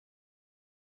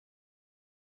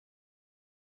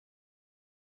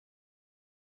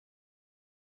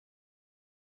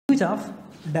Use of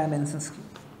dimensions की,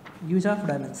 use of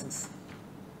dimensions.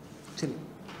 चलिए,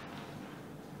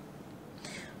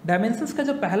 dimensions का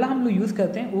जो पहला हम लोग यूज़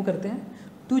करते हैं वो करते हैं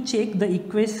to check the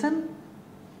equation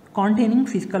containing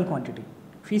physical quantity.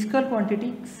 Physical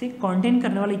quantity से कॉन्टेन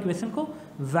करने वाले इक्वेशन को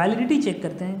वैलिडिटी चेक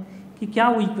करते हैं कि क्या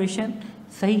वो इक्वेशन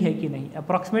सही है कि नहीं,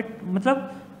 अप्रॉक्सीमेट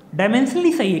मतलब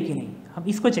डायमेंशनली सही है कि नहीं। हम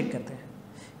इसको चेक करते हैं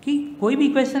कि कोई भी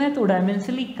इक्वेशन है तो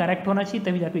डायमेंशनली करेक्ट होना चाहिए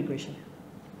तभी जाकर इक्वेशन है।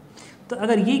 तो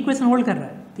अगर ये इक्वेशन होल्ड कर रहा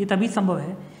है तो ये तभी संभव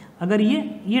है अगर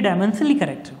ये डायमेंशनली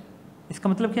करेक्ट हो। इसका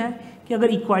मतलब क्या है कि अगर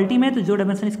इक्वालिटी में है तो जो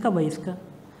डायमेंशन इसका वही इसका,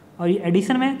 और ये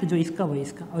एडिशन में है तो जो इसका वही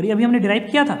इसका। और ये अभी हमने डिराइव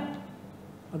किया था,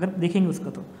 अगर देखेंगे उसको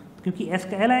तो क्योंकि एस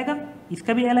का एल आएगा,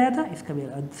 इसका भी एल आया था, इसका भी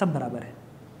एल, सब बराबर है।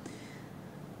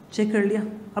 चेक कर लिया।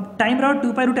 अब टाइम बराबर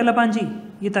 2 पाई रूट एल अपान जी,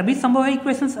 ये तभी संभव है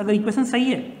इक्वेशंस अगर इक्वेशन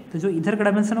सही है तो जो इधर का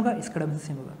डायमेंशन होगा इसका डायमेंशन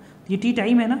सेम होगा। तो ये टी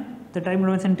टाइम है ना, तो टाइम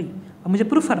डायमेंशन टी। अब मुझे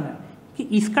प्रूफ करना है कि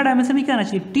इसका डायमेंशन भी क्या आना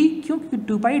चाहिए टी, क्यों? क्योंकि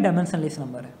 2 पाई डायमेंशनलेस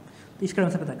नंबर है। तो इसका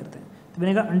डायमेंशन पता करते हैं। तो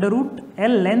बनेगा अंडर रूट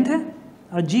एल लेंथ है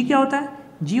और जी क्या होता है,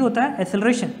 जी होता है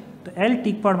एक्सेलरेशन, तो एल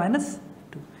टी की पावर माइनस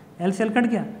 2, एल से एल कट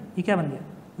गया, ये क्या बन गया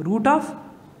रूट ऑफ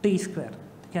टी स्क्वायर।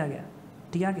 क्या आ गया,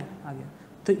 टी आ गया।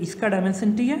 तो इसका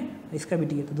डायमेंशन टी है, इसका भी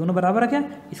टी है, तो दोनों बराबर है क्या,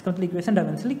 इसका मतलब इक्वेशन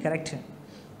डायमेंशनली करेक्ट है।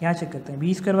 यहाँ चेक करते हैं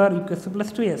B square bar equal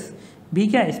plus 2s, B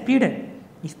क्या है स्पीड है,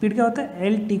 स्पीड क्या होता है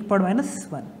एल टी की पावर माइनस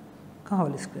 1 का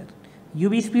होल स्क्वायर, यू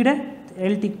भी स्पीड है तो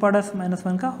एल टी की पावर माइनस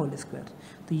 1 का होल स्क्वायर।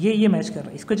 तो ये मैच कर रहा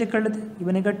है, इसको चेक कर लेते हैं। ये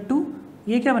बनेगा 2,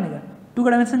 ये क्या बनेगा 2 का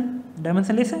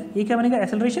डायमेंशन लेस है, ये क्या बनेगा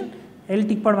एक्सेलरेशन एल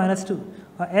टी की पावर माइनस 2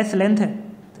 और एस लेंथ है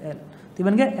तो एल, तो ये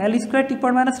बन गया एल स्क्वायर टी की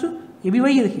पावर माइनस 2, ये भी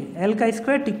वही है देखिए एल का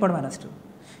स्क्वायर टी की पावर माइनस 2,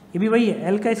 ये भी वही है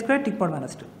एल का स्क्वायर टी की पावर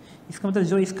माइनस 2। इसका मतलब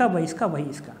जो इसका वही इसका वही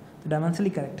इसका, तो डायमेंशनली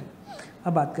करेक्ट है।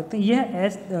 अब बात करते हैं, यह है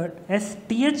S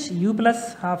T H U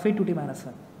plus half A to T minus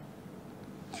 1,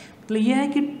 मतलब यह है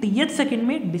कि टी एच सेकेंड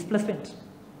में डिस्प्लेसमेंट।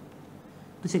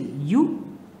 तो चलिए यू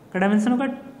का डायमेंशन होगा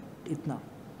इतना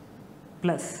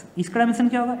प्लस इसका डायमेंशन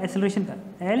क्या होगा एक्सेलरेशन का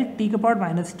एल टी का power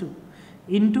minus 2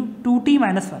 into 2t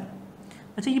minus 1।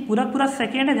 अच्छा ये पूरा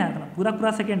सेकेंड है, ध्यान रखना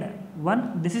पूरा सेकेंड है, 1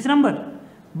 दिस इज नंबर,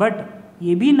 बट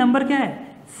ये भी नंबर क्या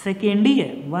है सेकेंड ही है,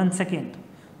 1 सेकेंड।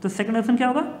 तो सेकेंड ऑप्शन क्या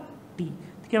होगा t,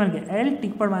 तो क्या बन गया एल टी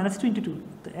की पावर माइनस 2 इंटू 2,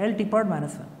 तो एल टी की power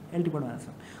minus 1, L T power minus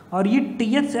 1। और ये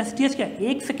T H S T H क्या है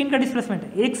 1 सेकेंड का डिस्प्लेसमेंट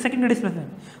है, 1 सेकेंड का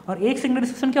डिस्प्लेसमेंट। और 1 सेकेंड का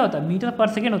डिस्प्लेसमेंट क्या होता है मीटर पर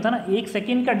सेकेंड होता है ना, 1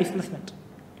 सेकेंड का डिस्प्लेसमेंट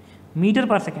मीटर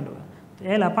पर सेकेंड होगा, तो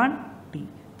एल अपान टी,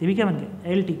 तो भी क्या बन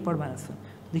गया एल टी की पावर माइनस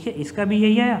 1। देखिए इसका भी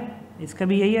यही आया, इसका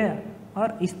भी यही आया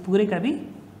और इस पूरे का भी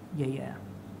यही आया।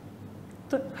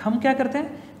 तो हम क्या करते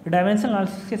हैं डायमेंशनल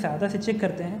एनालिसिस के सहायता से चेक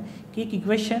करते हैं कि एक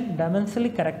इक्वेशन डायमेंशनली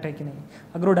करेक्ट है कि नहीं।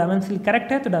 अगर वो डायमेंशनली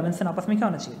करेक्ट है तो डायमेंशन आपस में क्या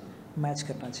होना चाहिए मैच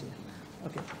करना चाहिए।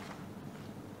 ओके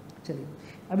चलिए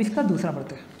अब इसका दूसरा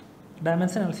पढ़ते हैं,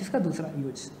 डायमेंशन एनालिसिस का दूसरा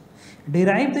use,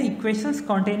 derive the equations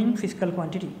containing physical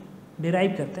quantity.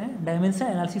 Derive करते हैं डायमेंशन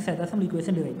एनालिसिस सहायता से हम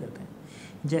इक्वेशन डिराइव करते हैं।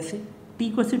 जैसे टी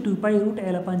को से 2 पाई रूट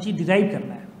एल अपान जी डिराइव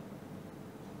करना है,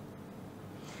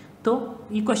 तो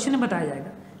ये क्वेश्चन में बताया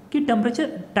जाएगा कि टेम्परेचर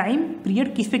टाइम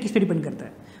पीरियड किस पे डिपेंड करता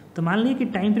है। तो मान लीजिए कि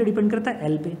टाइम पीरियड डिपेंड करता है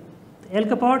एल पे, तो एल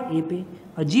का पावर ए पे,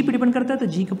 और जी पे डिपेंड करता है तो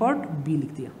जी का पावर बी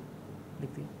लिख दिया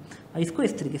और इसको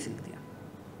इस तरीके से लिख दिया।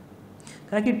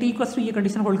 कहा कि टी को ये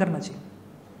कंडीशन होल्ड करना चाहिए,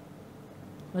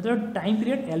 मतलब टाइम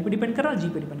पीरियड एल पे डिपेंड कर रहा है, जी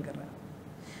पे डिपेंड कर रहा है।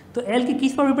 तो एल के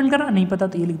किस पावर डिपेंड कर रहा नहीं पता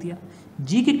तो ये लिख दिया,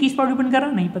 जी के किस पावर डिपेंड कर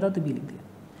रहा नहीं पता तो बी लिख दिया।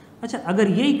 अच्छा अगर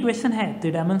ये इक्वेशन है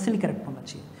तो डायमेंशनली करेक्ट होना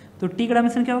चाहिए। तो टी का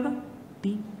डायमेंशन क्या होगा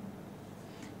टी,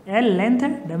 एल लेंथ है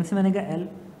डायमेंशन बनेगा एल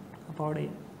का पावर ए,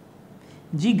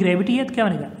 जी ग्रेविटी है तो क्या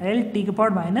बनेगा एल टी का पावर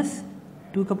माइनस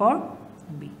 2 का पावर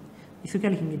बी। इसको क्या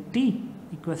लिखेंगे टी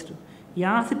इक्वल्स टू,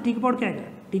 यहाँ से टी का पावर क्या आएगा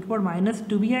टी का पावर माइनस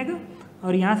 2 भी आएगा,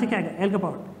 और यहाँ से क्या आएगा एल का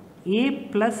पावर ए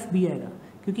प्लस बी आएगा,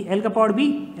 क्योंकि एल का पावर बी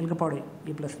एल का पावर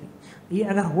ए प्लस बी। ये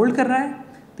अगर होल्ड कर रहा है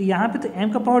तो यहाँ पे तो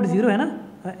एम का पावर 0 है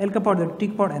ना, एल का पावर टी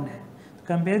का पावर एन है, तो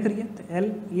कंपेयर करिए तो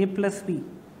एल ए प्लस बी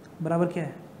बराबर क्या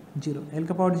है 0, एल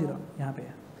का पावर 0 यहाँ पे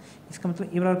है, इसका मतलब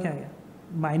ए बराबर क्या आ गया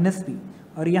माइनस बी,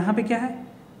 और यहाँ पे क्या है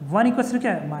 1 इक्वल्स टू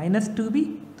क्या है माइनस 2b,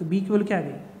 तो b की वैल्यू क्या आ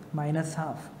गई माइनस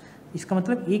हाफ, इसका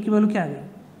मतलब a की वैल्यू क्या आ गई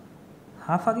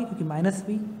हाफ आ गई, क्योंकि माइनस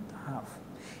बी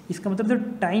हाफ। इसका मतलब जो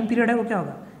टाइम पीरियड है वो क्या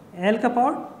होगा l का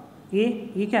पावर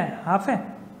a क्या है हाफ है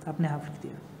तो आपने हाफ लिख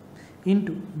दिया,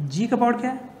 इंटू g का पावर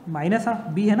क्या है माइनस हाफ,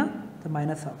 b है ना तो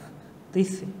माइनस हाफ, तो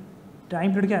इससे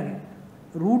टाइम पीरियड क्या आ गया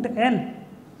रूट एल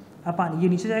अपान ये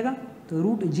नीचे जाएगा तो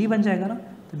रूट जी बन जाएगा ना,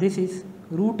 तो दिस इज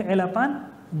रूट एल अपान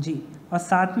जी, और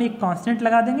साथ में एक कांस्टेंट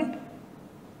लगा देंगे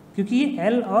क्योंकि ये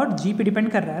एल और जी पे डिपेंड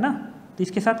कर रहा है ना, तो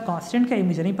इसके साथ कांस्टेंट का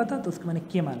मुझे नहीं पता तो उसको मैंने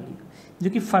के मान लिया, जो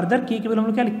कि फर्दर के वैल्यू हम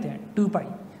लोग क्या लिखते हैं 2 पाई,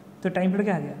 तो टाइम पीरियड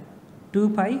क्या आ गया 2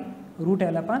 पाई रूट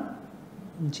एल अपान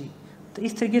जी। तो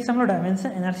इस तरीके से हम लोग डायमेंशन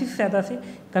एनालिसिस की सहायता से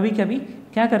कभी कभी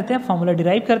क्या करते हैं, फॉर्मूला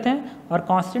डिराइव करते हैं और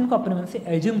कांस्टेंट को अपने मन से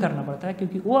एज्यूम करना पड़ता है,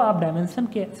 क्योंकि वो आप डायमेंशन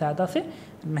के सहायता से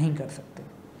नहीं कर सकते।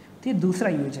 तो ये दूसरा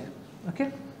यूज है। ओके,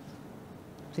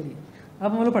 चलिए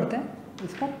अब हम लोग पढ़ते हैं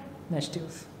इसका नेक्स्ट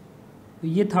यूज़। तो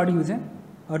ये थर्ड यूज़ है,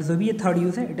 और जो भी ये थर्ड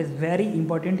यूज़ है it is very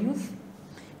important use.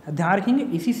 ध्यान रखेंगे,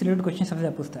 इसी से रिलेटेड क्वेश्चन सबसे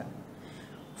ज़्यादा पूछता है।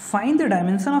 Find the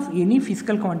dimension of any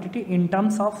physical quantity in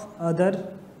terms of other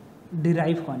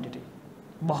derive quantity.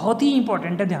 बहुत ही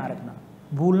इंपॉर्टेंट है, ध्यान रखना,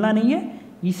 भूलना नहीं है,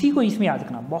 इसी को इसमें याद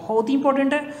रखना, बहुत ही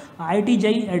इंपॉर्टेंट है। IIT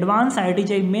JEE advance, IIT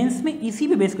JEE mains में इसी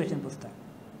पे बेस क्वेश्चन पूछता है।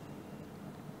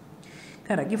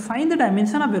 कह रहा है कि find the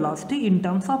dimension of velocity in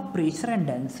terms of pressure and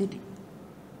density.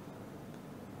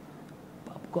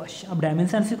 अब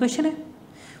डायमेंशन से क्वेश्चन है,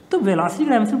 तो वेलोसिटी का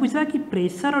डायमेंशन पूछ रहा है कि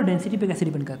प्रेशर और डेंसिटी पे कैसे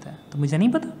डिपेंड करता है। तो मुझे नहीं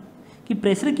पता कि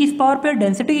प्रेशर किस पावर पे और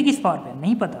डेंसिटी की किस पावर पे,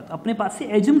 नहीं पता, तो अपने पास से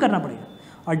एज्यूम करना पड़ेगा,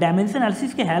 और डायमेंशन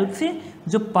एनालिसिस के हेल्प से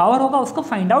जो पावर होगा उसको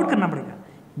फाइंड आउट करना पड़ेगा।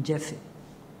 जैसे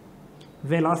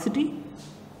velocity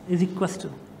is equal to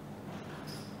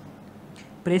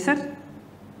pressure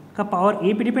का पावर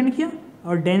A पे डिपेंड किया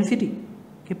और डेंसिटी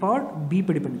के पावर B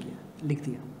पे डिपेंड किया, लिख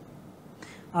दिया।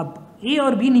 अब A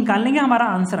और B निकालने के हमारा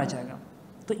आंसर आ जाएगा,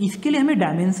 तो इसके लिए हमें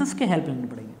डायमेंशंस के हेल्प लेने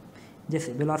पड़ेंगे।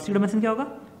 जैसे वेलोसिटी डायमेंशन क्या होगा,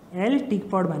 L टी की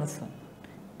पावर -1,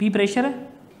 P प्रेशर है,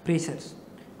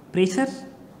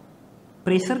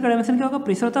 प्रेशर का डायमेंशन क्या होगा,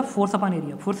 प्रेशर होता है फोर्स अपॉन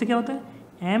एरिया, फोर्स से क्या होता है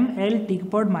mL टी की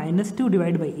पावर -2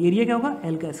 डिवाइड बाई एरिया क्या होगा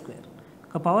L का स्क्वायर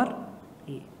का पावर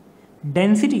A।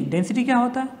 डेंसिटी क्या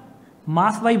होता है,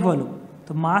 मास बाई वॉल्यूम,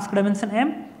 तो मास का डायमेंशन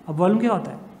m और वॉल्यूम क्या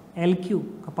होता है L³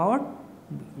 का पावर B,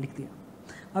 लिख दिया।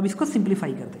 अब इसको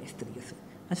सिंप्लीफाई करते हैं इस तरीके से।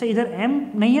 अच्छा, इधर m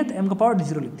नहीं है तो m का पावर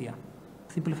 0 लिख दिया,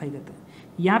 सिंप्लीफाई करते हैं।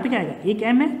 यहाँ पे क्या आएगा, एक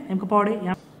m है, m का पावर a,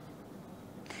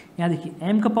 यहाँ देखिए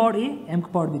m का पावर a, m का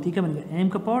पावर b, ठीक है, बन गया m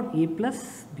का पावर a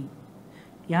प्लस b।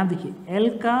 यहाँ देखिए l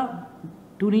का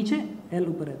 2 नीचे, l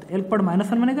ऊपर है, तो l का पावर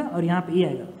 -1 बनेगा, और यहाँ पे a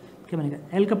आएगा, क्या बनेगा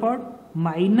l का पावर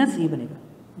 -a बनेगा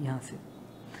यहाँ से।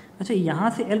 अच्छा, यहाँ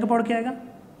से l का पावर क्या आएगा,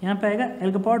 यहाँ पे आएगा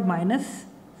l का पावर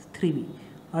 -3b,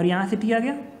 और यहाँ से t आ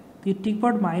गया, तो ये t का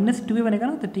पावर -2a बनेगा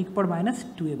ना, तो t का पावर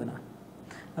 -2a बना।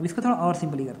 अब इसको थोड़ा और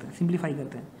सिंप्लीफाई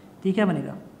करते हैं, तो ये क्या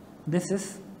बनेगा, दिस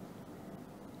इज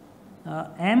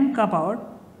m का power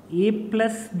a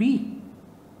plus b,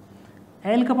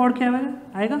 l का पावर क्या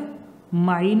आएगा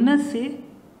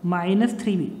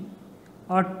 -3b,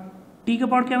 और t का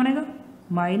पावर क्या बनेगा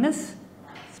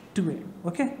 -2a।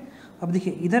 ओके, अब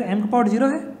देखिए इधर m का पावर 0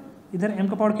 है, इधर m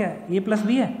का पावर क्या है a प्लस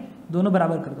b है, दोनों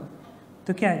बराबर कर दो,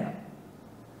 तो क्या आएगा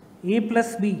a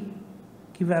प्लस b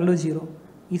की वैल्यू 0,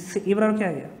 इससे a बराबर क्या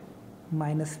आ गया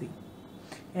 -b।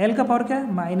 l का पावर क्या है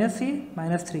 -a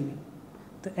 -3b,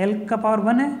 तो l का पावर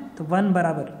 1 है, तो 1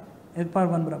 बराबर l का पावर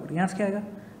 1 बराबर, यहाँ से क्या आएगा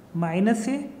 -a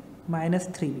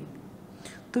 -3b।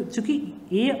 तो चूंकि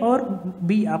a और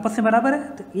b आपस में बराबर है,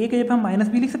 तो a के जगह हम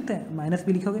 -b लिख सकते हैं, -b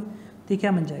लिखोगे तो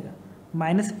क्या बन जाएगा,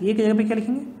 -a के जगह पे क्या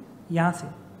लिखेंगे, यहाँ से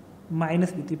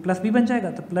 -b, तो प्लस b बन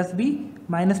जाएगा, तो +b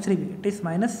 -3b, it is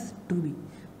 -2b।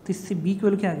 तो इससे b की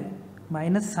वैल्यू क्या आ गई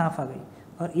 -½ आ गई,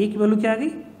 और a की वैल्यू क्या आ गई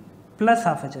 +½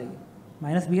 आ जाएगी,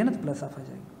 -b है ना, तो +½ आ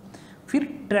जाएगी। फिर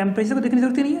टेम्परेचर को देखने की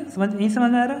जरूरत ही नहीं है, समझ में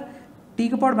आ रहा है, t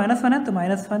का पावर -1 है तो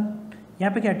 -1,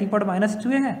 यहाँ पे क्या t का पावर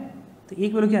 -2 है, तो a की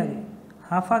वैल्यू क्या आ गई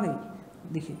 ½ आ गई।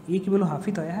 देखिए a की वैल्यू ½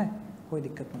 ही तो आया है, कोई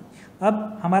दिक्कत नहीं।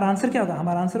 अब हमारा आंसर क्या होगा,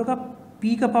 हमारा आंसर होगा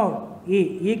p का पावर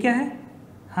a क्या है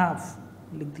 ½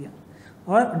 लिख दिया,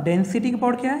 और डेंसिटी का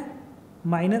पावर क्या है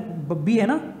b है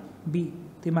ना, b,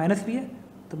 तो -b है,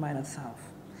 तो ½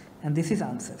 एंड दिस इज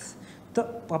आंसर्स। तो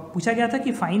अब पूछा गया था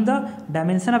कि find the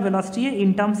dimension of velocity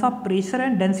in terms of pressure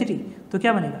and density, तो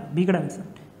क्या बनेगा b का डायमेंशन,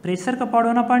 प्रेशर का पावर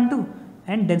 1/2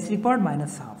 एंड डेंसिटी का पावर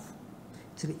 -½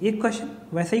 चलिए एक क्वेश्चन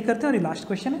वैसे ही करते हैं, और ये लास्ट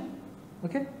क्वेश्चन है।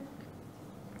 ओके,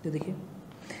 तो देखिए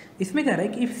इसमें कह रहा है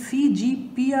कि if C, G,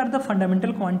 P are the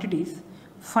fundamental quantities,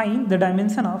 find the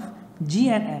dimension of G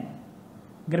and M,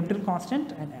 gravitational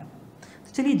constant and M।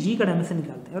 तो चलिए G का डायमेंशन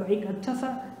निकालते हैं, और एक अच्छा सा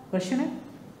क्वेश्चन है,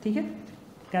 ठीक है,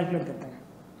 कैलकुलेट करते हैं।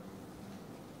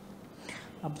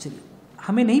 अब चलिए,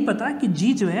 हमें नहीं पता कि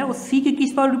G जो है वो C के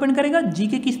किस पावर डिपेंड करेगा, G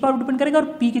के किस पावर डिपेंड करेगा,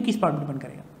 और P के किस पावर डिपेंड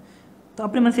करेगा, तो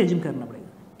अपने मन से एज्यूम करना पड़ेगा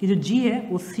कि जो G है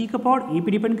वो C का पावर A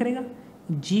पे डिपेंड करेगा,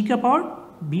 G का पावर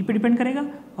B पे डिपेंड करेगा,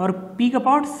 और P का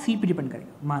पावर C पे डिपेंड करेगा,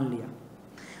 मान लिया।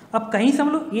 अब कहीं से हम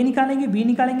लोग A निकालेंगे, B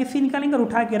निकालेंगे, C निकालेंगे, और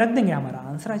उठा के रख देंगे, हमारा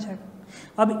आंसर आ जाएगा।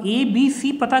 अब A, B,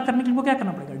 C पता करने के लिए क्या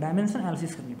करना पड़ेगा, डायमेंशन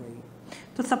एनालिसिस करनी पड़ेगी।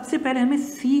 तो सबसे पहले हमें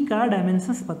C का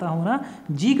डायमेंशन पता होना,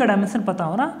 G का डायमेंशन पता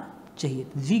होना चाहिए।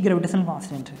 G ग्रेविटेशनल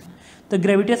कांस्टेंट है, तो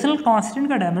ग्रेविटेशनल कांस्टेंट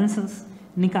का डायमेंशन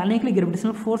निकालने के लिए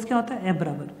ग्रेविटेशनल फोर्स क्या होता है, F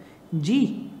बराबर G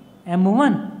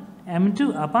m1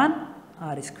 m2 upon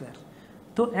are square.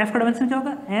 तो एफ का डायमेंशन क्या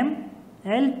होगा, एम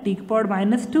एल टी की पावर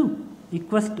 -2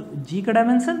 इक्वल्स टू जी का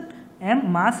डायमेंशन एम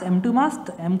मास m2 मास,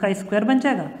 तो m का स्क्वायर बन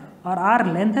जाएगा, और r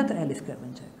लेंथ है तो l स्क्वायर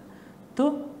बन जाएगा।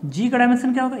 तो g का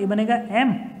डायमेंशन क्या होगा, ये बनेगा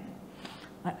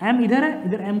m इधर है,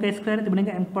 इधर m का स्क्वायर है तो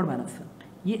बनेगा m की पावर -1,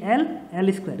 ये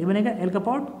l स्क्वायर, ये बनेगा l का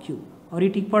पावर q, और ये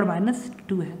t की पावर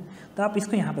 -2 है। तो आप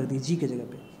इसको यहाँ पर रख दीजिए g के जगह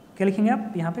पे, क्या लिखेंगे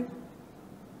आप यहाँ पे,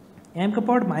 m का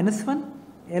पावर -1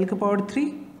 l का पावर 3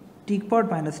 t की पावर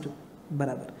 -2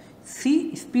 बराबर c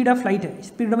स्पीड ऑफ लाइट है,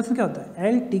 स्पीड डायमेंशन क्या होता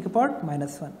है, l t का पावर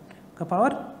 -1 का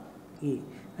पावर a,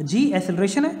 g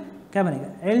एक्सेलरेशन है, क्या बनेगा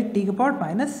l t का पावर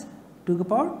 -2 का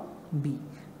पावर b।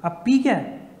 अब p क्या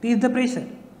है, p is the pressure,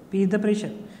 p is the pressure,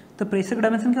 तो प्रेशर का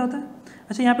डायमेंशन क्या होता है,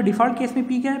 अच्छा यहाँ पे डिफॉल्ट केस में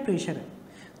p क्या है, प्रेशर है,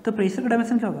 तो प्रेशर का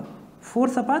डायमेंशन क्या होगा,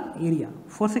 फोर्स अपॉन एरिया,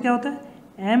 फोर्स से क्या होता है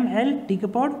m l t का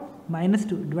power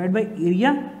 -2 divide by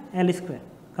area l square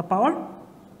का पावर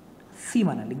c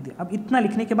माना, लिख दिया। अब इतना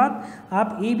लिखने के बाद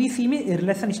आप a b c में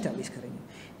रिलेशन इस्टेब्लिश करेंगे।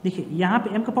 देखिए यहाँ पे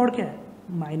m का पावर क्या है,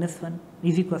 -1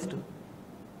 इज इक्वल्स टू,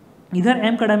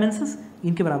 इधर m का डायमेंशन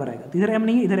इनके बराबर आएगा, तो इधर m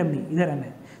नहीं है, इधर m नहीं, इधर m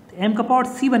है, तो m का पावर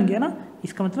c बन गया ना,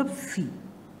 इसका मतलब c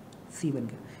बन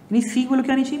गया, यानी c को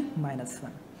क्या नीचे -1।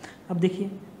 अब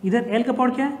देखिए इधर l का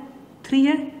पावर क्या है, 3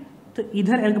 है, तो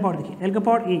इधर l का पावर देखिए, l का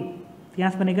पावर a, तो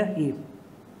यहाँ से बनेगा a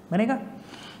बनेगा,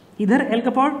 इधर l का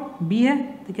पावर b है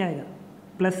तो क्या आएगा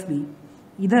 +b,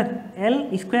 इधर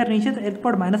l स्क्वायर नीचे तो l का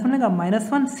पावर माइनस बनेगा,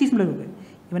 -1 c से लगेगा, ये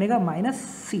बनेगा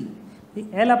 -c,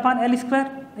 l upon l square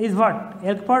is what,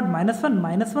 l का पावर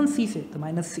 -1 c से, तो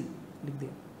 -c लिख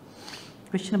दिया।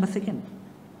 Question number second,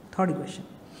 third equation,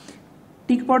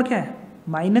 t का पावर क्या है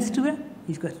 -2 है,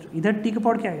 इधर t का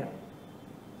पावर क्या आएगा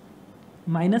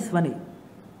 -1a,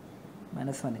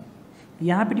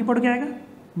 यहाँ पे t पावर क्या आएगा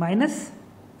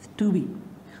 -2b,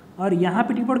 और यहाँ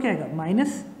पे t पावर क्या आएगा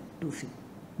 -2c।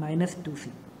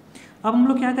 अब हम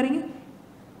लोग क्या करेंगे,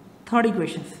 थर्ड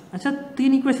इक्वेशन, अच्छा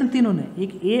 3 इक्वेशन तीनों ने,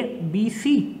 एक a b c,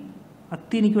 और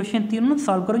 3 इक्वेशन तीनों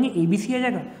सॉल्व करेंगे, a b c आ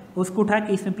जाएगा, उसको उठा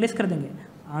के इसमें प्लेस कर देंगे,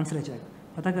 आंसर आ जाएगा।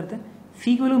 पता करते हैं, c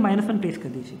की वैल्यू -1 प्लेस कर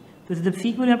दीजिए, तो जब c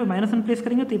की वैल्यू यहाँ पे -1 प्लेस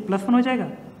करेंगे तो ये +1 हो जाएगा,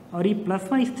 और ये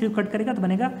 +1 इस 3 कट करेगा तो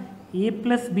बनेगा a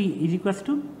 + b is equals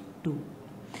to 2,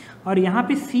 और यहाँ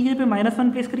पे c के पे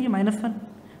 -1 प्लेस करिए, -1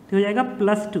 तो हो जाएगा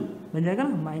 +2 बन जाएगा,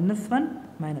 -1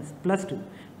 +2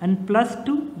 एंड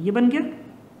 +2 ये बन गया,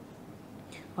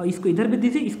 और इसको इधर भी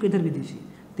दीजिए, इसको इधर भी दीजिए,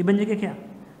 तो बन जाएगा क्या,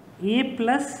 a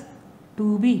 +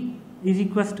 2b is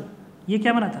equals to, ये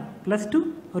क्या बना था +2,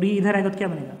 और ये इधर आएगा तो क्या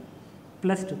बनेगा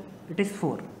 +2, इट इज़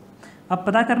 4। अब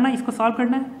पता करना है, इसको सॉल्व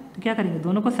करना है, तो क्या करेंगे,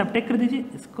 दोनों को सब्ट्रैक्ट कर दीजिए,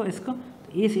 इसको तो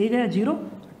a से a गया 0,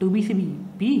 2b से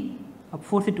b, अब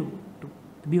 4 से 2, तो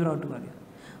b बराबर 2 आ गया।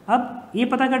 अब a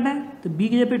पता करना है, तो b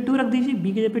की जगह पे 2 रख दीजिए, b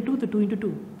की जगह पे 2, तो 2 ×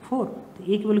 2 4, तो a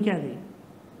की वैल्यू क्या आ गई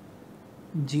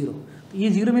 0, तो ये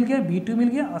 0 मिल गया, b2 मिल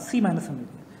गया, और c -1 मिल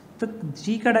गया। तो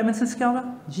g का डायमेंशन क्या होगा,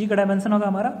 g का डायमेंशन होगा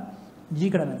हमारा, g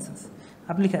का डायमेंशन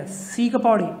आपने लिखा है c का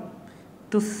पावर a,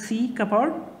 तो c का पावर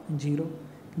 0,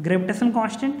 ग्रेविटेशन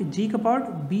कांस्टेंट g का पावर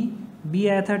b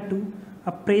आया था 2,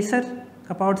 अब प्रेशर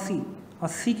का पावर c, और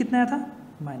c कितना आया था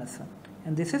 -1,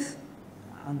 एंड दिस इज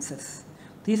आंसर्स।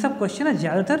 तो ये सब क्वेश्चन है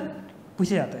ज़्यादातर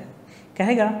पूछे जाता है,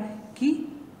 कहेगा कि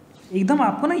एकदम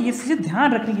आपको ना ये चीज़ें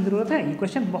ध्यान रखने की ज़रूरत है, ये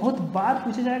क्वेश्चन बहुत बार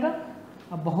पूछा जाएगा,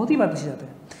 अब बहुत ही बार पूछा जाता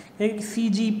है। एक सी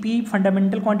जी पी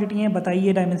फंडामेंटल क्वांटिटी है,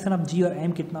 बताइए डायमेंशन ऑफ जी और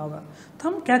एम कितना होगा, तो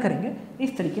हम क्या करेंगे,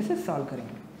 इस तरीके से सॉल्व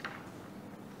करेंगे,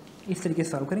 इस तरीके से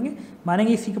सॉल्व करेंगे,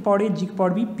 मानेंगे सी का पावर ए, जी का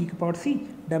पावर बी, पी का पावर सी,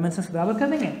 डायमेंशन बराबर कर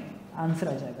देंगे, आंसर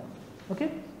आ जाएगा। ओके,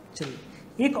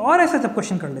 चलिए एक और ऐसा सब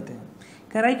क्वेश्चन कर लेते हैं।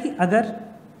 कह रहा है कि अगर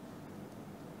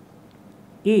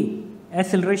ए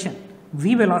acceleration,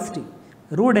 v velocity,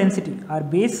 rho density are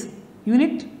base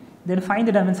unit, then find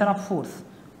the dimension of force,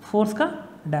 force का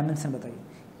डायमेंशन बताइए।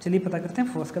 चलिए पता करते हैं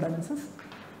फोर्स का डायमेंशन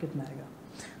कितना आएगा।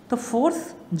 तो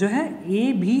फोर्स जो है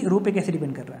ए भी रो पे कैसे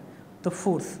डिपेंड कर रहा है, तो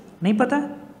फोर्स नहीं पता,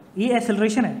 ए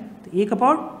एक्सेलरेशन है तो ए का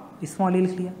पावर स्मॉल ए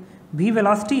लिख लिया, v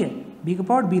वेलोसिटी है b का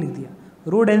पावर b लिख दिया,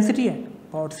 रो डेंसिटी है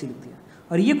पावर c लिख दिया,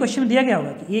 और ये क्वेश्चन में दिया गया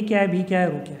होगा कि a क्या है, b क्या है,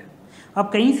 रो क्या है। अब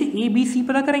कहीं से a b c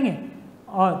पता करेंगे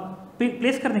और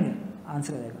प्लेस कर देंगे,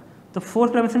 आंसर आ जाएगा। तो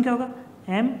फोर्स डायमेंशन क्या होगा,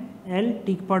 m l t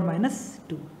की पावर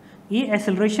 -2, ये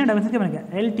एक्सेलरेशन डायमेंशन क्या बनेगा,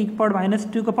 l t की पावर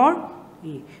 -2 का पावर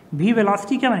a, v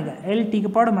वेलोसिटी क्या बनेगा, l t की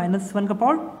पावर -1 का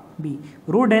power b,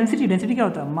 rho density, density क्या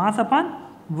होता है मास अपॉन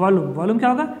वॉल्यूम, वॉल्यूम क्या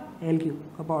होगा l क्यूब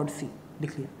का पावर c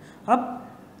लिख लिया। अब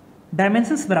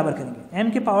डायमेंशंस बराबर करेंगे,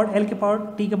 m के पावर l के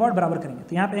पावर t के पावर बराबर करेंगे,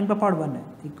 तो यहाँ पे m का पावर 1 है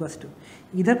इक्वल्स टू,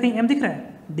 इधर कहीं m दिख रहा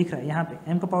है, दिख रहा है, यहाँ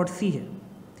पे m का पावर c है,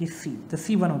 तो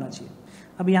c 1 होना चाहिए।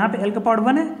 अब यहाँ पे l का पावर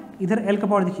 1 है, इधर l का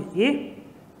पावर देखिए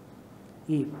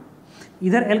a,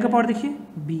 इधर l का पावर देखिए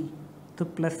b, तो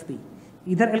प्लस बी,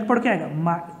 इधर एल का पावर क्या आएगा,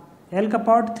 एल का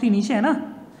पावर 3 नीचे है ना,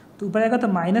 तो ऊपर आएगा तो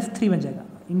 -3 बन जाएगा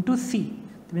इंटू सी,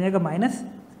 तो बन जाएगा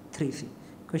 -3c।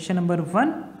 Question number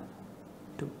 1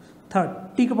 2। Third,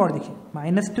 T का पावर देखिए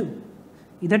 -2,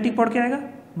 इधर टी का पावर क्या आएगा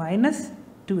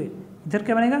 -2a, इधर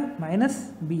क्या बनेगा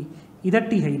 -b, इधर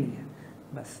टी है ही नहीं है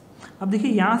बस। अब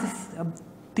देखिए यहाँ से अब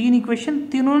 3 इक्वेशन,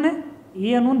 तीनों ने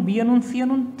ए अनोन, बी अनोन, सी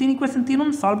अनोन, 3 इक्वेशन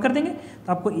तीनों सॉल्व कर देंगे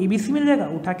तो आपको ए बी सी मिल जाएगा,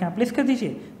 उठा के यहाँ प्लेस कर दीजिए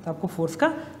तो आपको फोर्स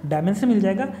का डायमेंशन मिल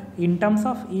जाएगा in terms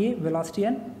of A, velocity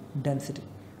and density.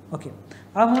 Okay,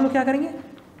 अब हम लोग क्या करेंगे,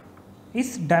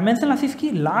 इस डायमेंशन एनालिसिस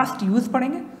की लास्ट यूज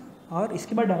पढ़ेंगे और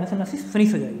इसके बाद डायमेंशन एनालिसिस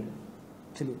फिनिश हो जाएगी।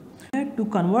 चलिए, to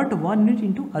convert one unit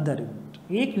into other unit,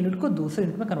 एक यूनिट को दूसरे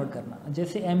यूनिट में कन्वर्ट करना,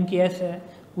 जैसे MKS है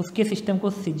उसके सिस्टम को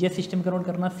CGS सिस्टम में कन्वर्ट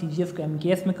करना, CGS को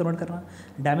MKS में कन्वर्ट करना,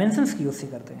 डायमेंशंस की यूज से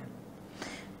करते हैं।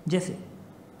 जैसे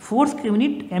फोर्स का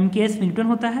यूनिट MKS में न्यूटन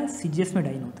होता है, CGS में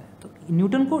डाइन होता है, तो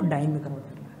न्यूटन को डाइन में कन्वर्ट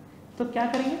करना है, तो क्या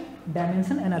करेंगे,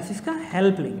 डायमेंशन एनालिसिस का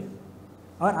हेल्प लेंगे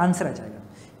और आंसर आ जाएगा।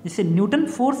 जैसे न्यूटन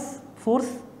फोर्स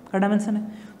का डायमेंशन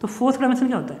है, तो फोर्स का डायमेंशन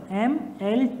क्या होता है,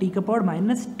 mL T का पावर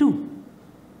 -2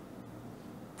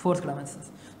 फोर्स का डायमेंशन,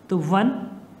 तो 1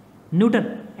 न्यूटन,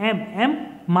 m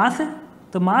मास है,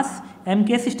 तो मास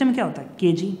MKS सिस्टम में क्या होता है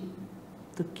kg,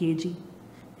 तो kg,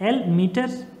 L मीटर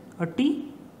और T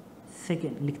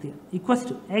सेकेंड लिख दिया, equals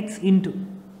to x into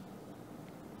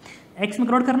x में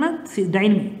कन्वर्ट करना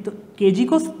डाइन में, तो kg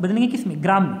को बदलेंगे किस में,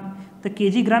 ग्राम में, तो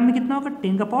kg ग्राम में कितना होगा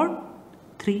 10 का पावर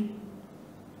 3।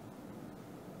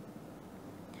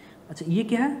 अच्छा ये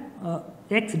क्या है,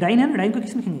 x डाइन है ना, डाइन को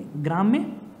किस में लिखेंगे, ग्राम में,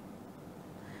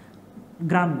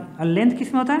 और लेंथ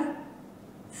किस में होता है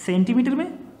सेंटीमीटर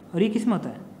में, और ये किस में होता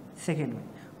है सेकेंड में।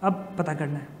 अब पता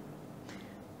करना है,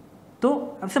 तो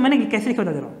अब से मैंने कैसे लिखा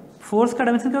बता दे रहा हूँ, फोर्स का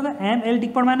डायमेंशन क्या होगा, mL T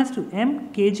का power -2, m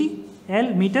kg,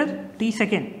 L metre, T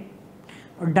second,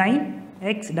 और डाइन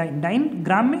x डाइन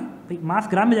ग्राम में, भाई मास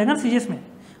ग्राम में जाएगा ना CGS में,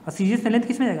 और CGS में लेंथ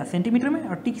किस में जाएगा सेंटीमीटर में,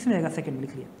 और T किस में जाएगा सेकेंड में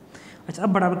लिख लिया। अच्छा अब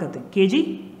बराबर करते हैं, kg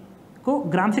को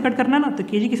ग्राम से कट करना है ना, तो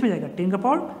kg किस में जाएगा 10 का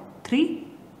पावर 3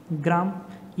 ग्राम,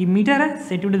 ये मीटर है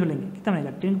सेंटीमीटर में लेंगे, कितना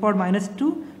बनेगा 10 का पावर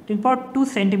 -2, 10 का पावर 2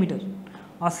 सेंटीमीटर,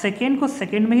 और सेकेंड को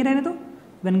सेकेंड में ही रहने दो,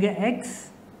 बन गया x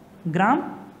gram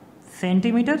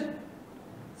centimetre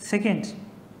second,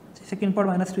 second power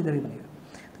 -2 इधर ही बनेगा।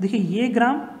 तो देखिए ये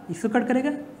ग्राम इसको कट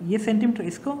करेगा, ये सेंटीमीटर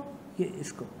इसको, ये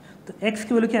इसको, तो x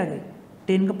की वैल्यू क्या आ गई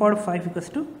 10 का पावर 5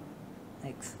 इक्वल्स टू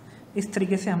x। इस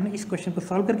तरीके से हमने इस क्वेश्चन को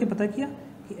सॉल्व करके पता किया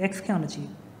कि x क्या होना चाहिए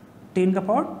 10 का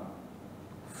पावर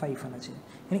 5 होना चाहिए,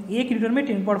 यानी एक लीटर में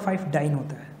 10 का पावर 5 डाइन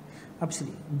होता है। अब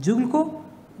चलिए जूल को,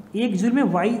 एक जूल में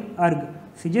y अर्ग,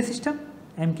 CGS system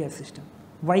MKS system,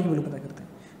 y की वैल्यू पता करते हैं।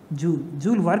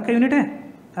 जूल वर्क का यूनिट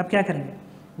है, अब क्या करेंगे,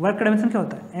 वर्क का डायमेंशन क्या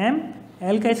होता है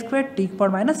mL का स्क्वायर T का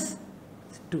पावर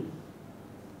 -2।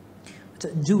 अच्छा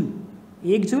जूल,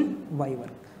 एक जूल y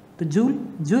वर्क, तो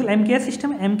जूल MKS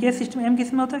सिस्टम m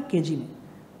किस में होता है kg में,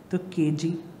 तो kg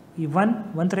ये 1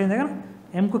 तो रहेगा ना,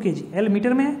 m को kg, L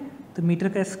मीटर में है तो मीटर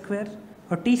का स्क्वायर,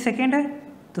 और T सेकेंड है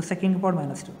तो सेकेंड का पावर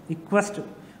 -2 इक्वल्स टू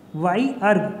y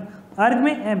अर्ग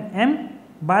में m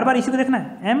बार बार इसी को देखना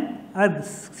है, m अर्ग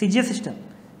CGS सिस्टम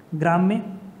ग्राम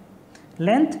में,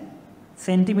 लेंथ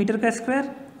सेंटीमीटर का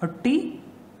स्क्वायर, और T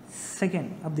सेकेंड।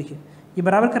 अब देखिए ये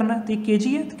बराबर करना है, तो ये kg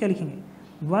है तो क्या लिखेंगे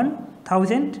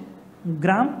 1000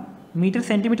 ग्राम, मीटर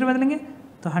सेंटीमीटर बदलेंगे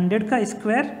तो 100 का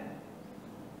स्क्वायर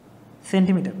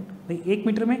सेंटीमीटर, भाई एक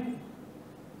मीटर में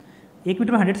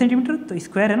 100 सेंटीमीटर, तो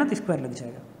स्क्वायर है ना, तो स्क्वायर लग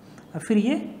जाएगा। और फिर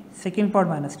ये second power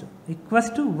 -2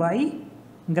 equals to y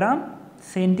gram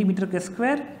centimetre का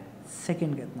स्क्वायर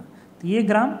सेकेंड का इतना, तो ये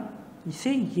ग्राम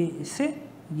इसे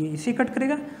इसे कट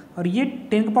करेगा, और ये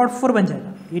 10 का पावर 4 बन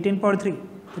जाएगा, ये 10 पावर 3,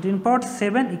 तो 10 पावर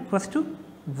 7 इक्वल्स टू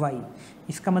y।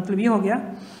 इसका मतलब ये हो गया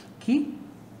कि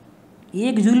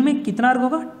एक जूल में कितना अर्ग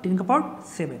होगा 10 का पावर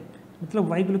 7, मतलब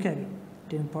y की क्या आ गई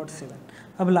 10 पावर 7।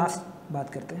 अब लास्ट बात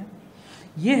करते हैं,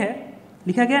 ये है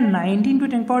लिखा गया 19 ×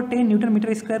 10 पावर 10 न्यूटन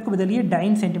मीटर स्क्वायर को बदलिए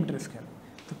डाइन सेंटीमीटर स्क्वायर।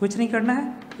 तो कुछ नहीं करना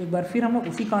है, एक बार फिर हम लोग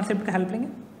उसी कॉन्सेप्ट का हेल्प लेंगे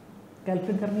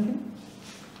कैलकुलेट करने के लिए,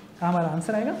 हमारा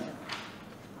आंसर आएगा।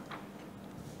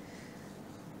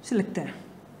 इसे लिखते हैं,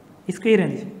 इसका ये रहने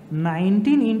दीजिए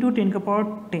 19 × 10 का पावर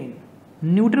 10,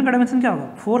 न्यूटन का डायमेंशन क्या होगा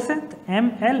फोर्स है, तो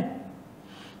mL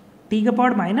T का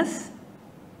पावर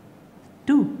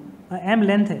 -2, और m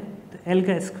लेंथ है तो L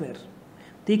का स्क्वायर,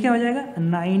 तो ये क्या हो जाएगा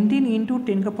 19 ×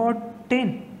 10 का पावर 10,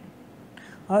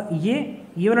 और ये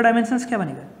वाला डायमेंशंस क्या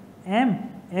बनेगा m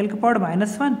L का पावर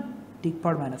 -1 T का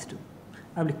पावर -2।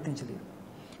 अब लिखते हैं चलिए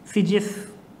CGS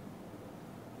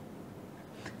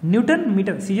Newton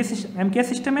metre, CGS system MKS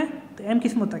system है तो m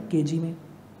किस में होता है kg में,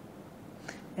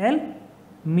 L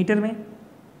मीटर में,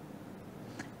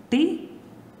 T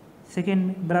सेकेंड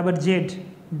में बराबर जेड,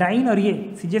 डाइन और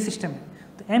ये सीजे सिस्टम है,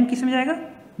 तो एम किस में जाएगा,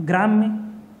 ग्राम में,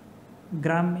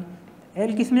 ग्राम में,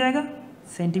 एल किस में जाएगा,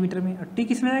 सेंटीमीटर में, और टी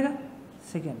किस में जाएगा,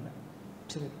 सेकेंड में।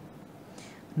 चलिए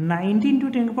 19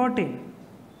 × 10⁻10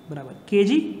 बराबर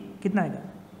केजी कितना आएगा,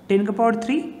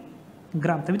 10⁻3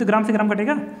 ग्राम, तभी तो ग्राम से ग्राम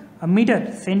कटेगा। अब मीटर,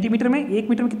 सेंटीमीटर में, 1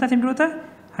 मीटर में कितना सेंटीमीटर होता है,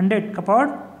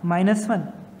 100⁻⁻1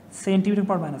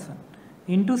 सेंटीमीटर/-1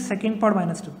 इंटू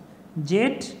सेकेंड/-2,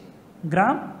 जेड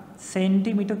ग्राम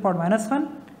सेंटीमीटर/-1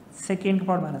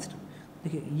 सेकेंड/-2।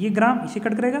 देखिए ये ग्राम इसे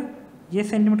कट करेगा, ये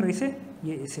सेंटीमीटर इसे,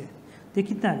 ये इसे, तो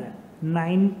कितना आ गया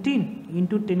 19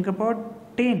 ×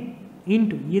 10⁻10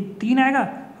 इंटू ये 3 आएगा,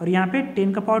 और यहाँ पे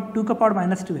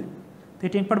 10⁻2 है, तो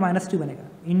 10⁻2 बनेगा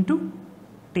इंटू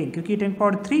 10, क्योंकि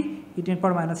 10⁻3 ये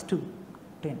 10⁻2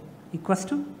 10 equals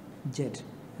to Z,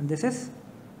 and this is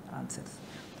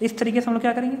answer. इस तरीके से हम लोग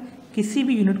क्या करेंगे, किसी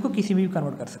भी यूनिट को किसी में भी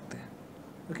कन्वर्ट कर सकते हैं।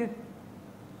 Okay,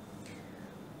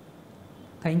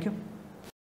 thank you.